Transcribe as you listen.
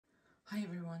Hi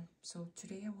everyone, so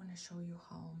today I want to show you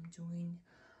how I'm doing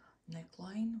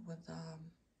neckline with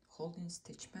holding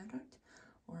stitch method,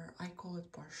 or I call it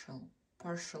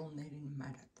partial knitting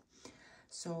method.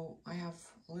 So I have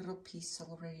a little piece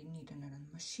already knitted on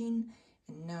the machine,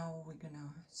 and now we're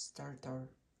gonna start our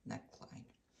neckline.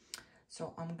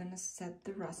 So I'm gonna set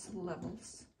the rustle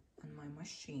levels on my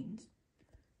machine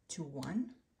to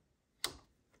 1,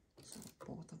 so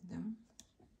both of them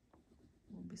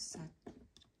will be set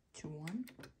to 1.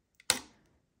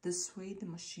 This way the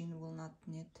machine will not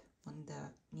knit when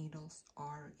the needles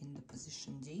are in the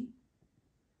position D.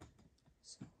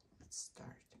 So let's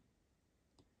start.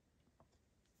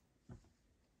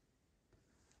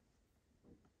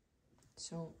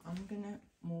 So I'm gonna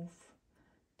move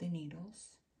the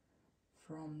needles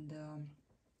from the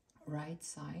right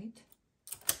side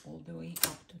all the way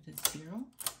up to the 0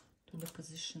 to the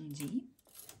position D,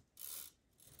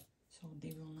 so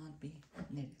they will not be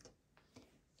knitted.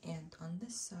 And on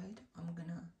this side, I'm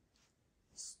gonna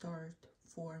start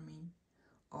forming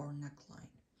our neckline.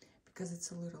 Because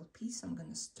it's a little piece, I'm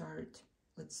gonna start,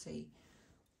 let's say,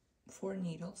 4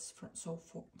 needles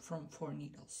from 4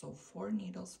 needles. So 4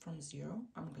 needles from 0,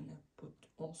 I'm gonna put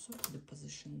also to the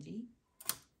position D,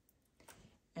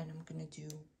 and I'm gonna do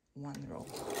 1 row.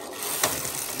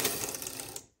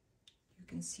 You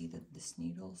can see that these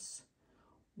needles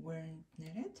weren't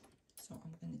knitted, so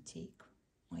I'm gonna take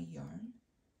my yarn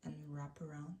and wrap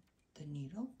around the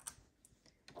needle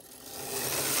and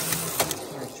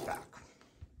start back.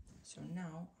 So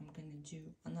now I'm gonna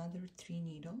do another 3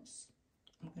 needles.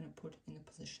 I'm gonna put in the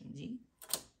position D,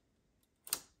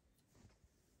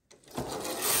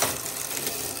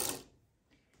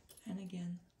 and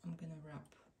again I'm gonna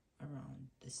wrap around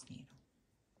this needle.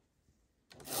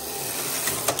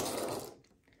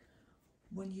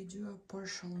 When you do a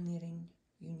partial knitting,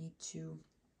 you need to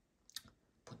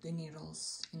put the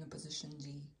needles in the position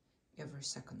D every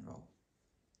second row.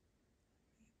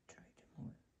 Try to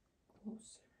move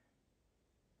closer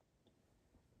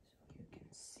so you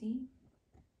can see.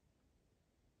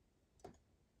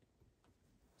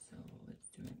 So let's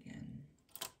do again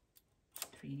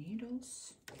 3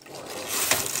 needles.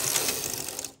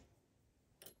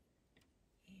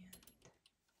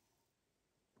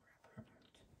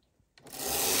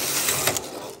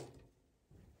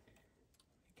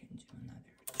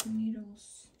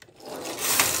 Needles.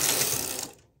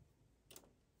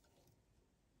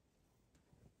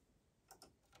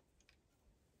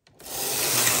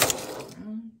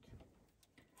 Around,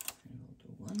 and we'll do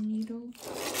 1 needle.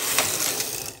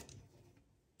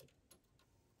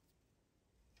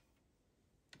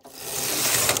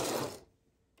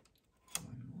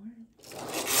 1 more.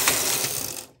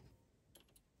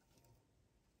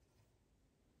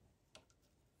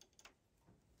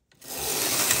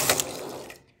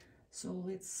 So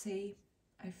let's say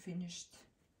I finished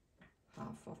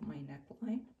half of my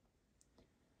neckline.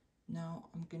 Now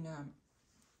I'm gonna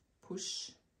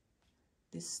push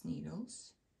these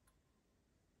needles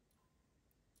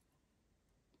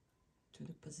to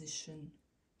the position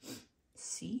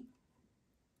C.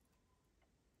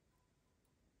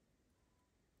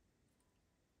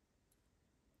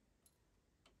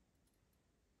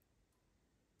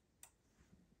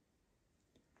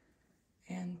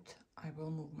 And I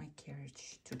will move my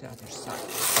carriage to the other side.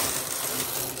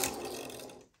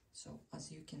 So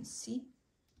as you can see,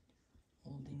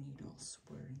 all the needles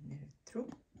were knitted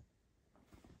through,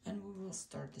 and we will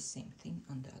start the same thing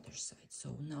on the other side.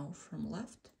 So now from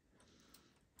left,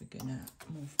 we're gonna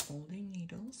move all the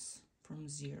needles from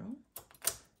 0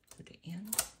 to the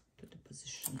end to the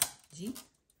position D,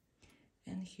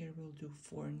 and here we'll do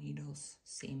 4 needles,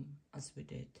 same as we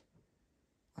did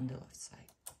on the left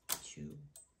side. 2,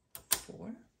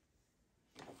 4,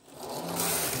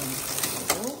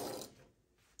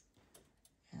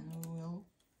 and we will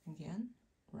again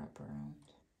wrap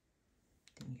around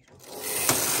the needle.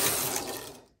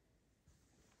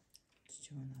 Let's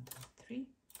do another 3.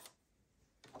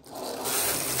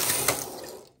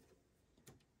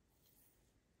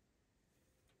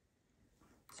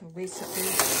 So basically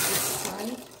this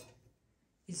side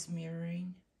is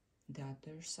mirroring the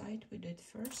other side we did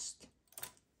first.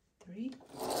 3.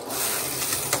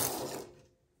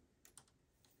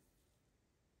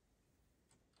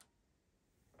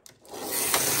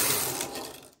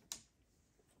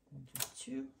 We'll do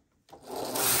 2.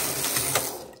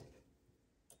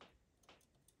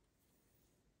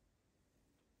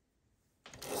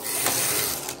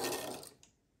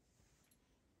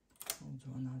 We'll do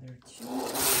another 2.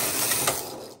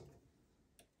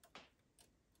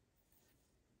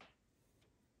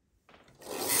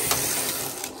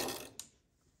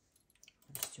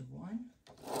 do one.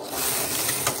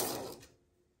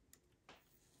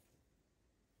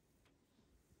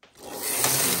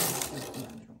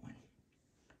 Another one.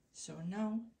 So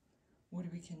now what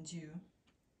we can do,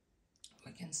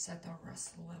 we can set our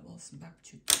rustle levels back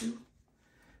to 2.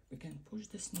 We can push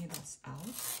these needles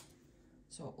out,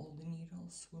 so all the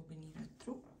needles will be needed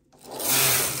through.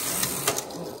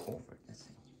 Go over the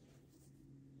thing.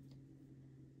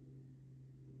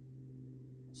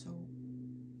 So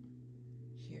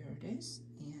here it is,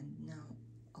 and now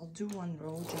I'll do one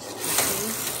row just in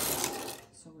case,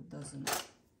 so it doesn't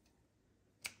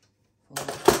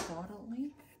fall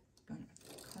totally. I'm gonna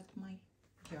cut my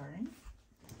yarn.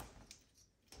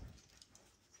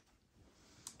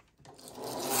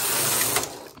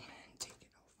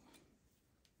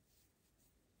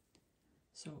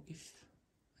 So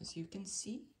as you can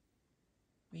see,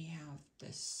 we have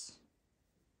this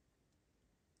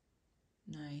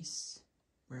nice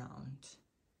round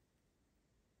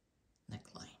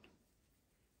neckline.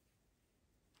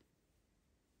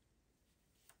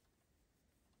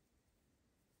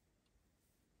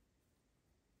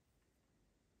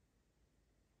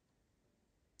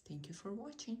 Thank you for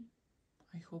watching.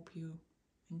 I hope you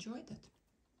enjoyed it.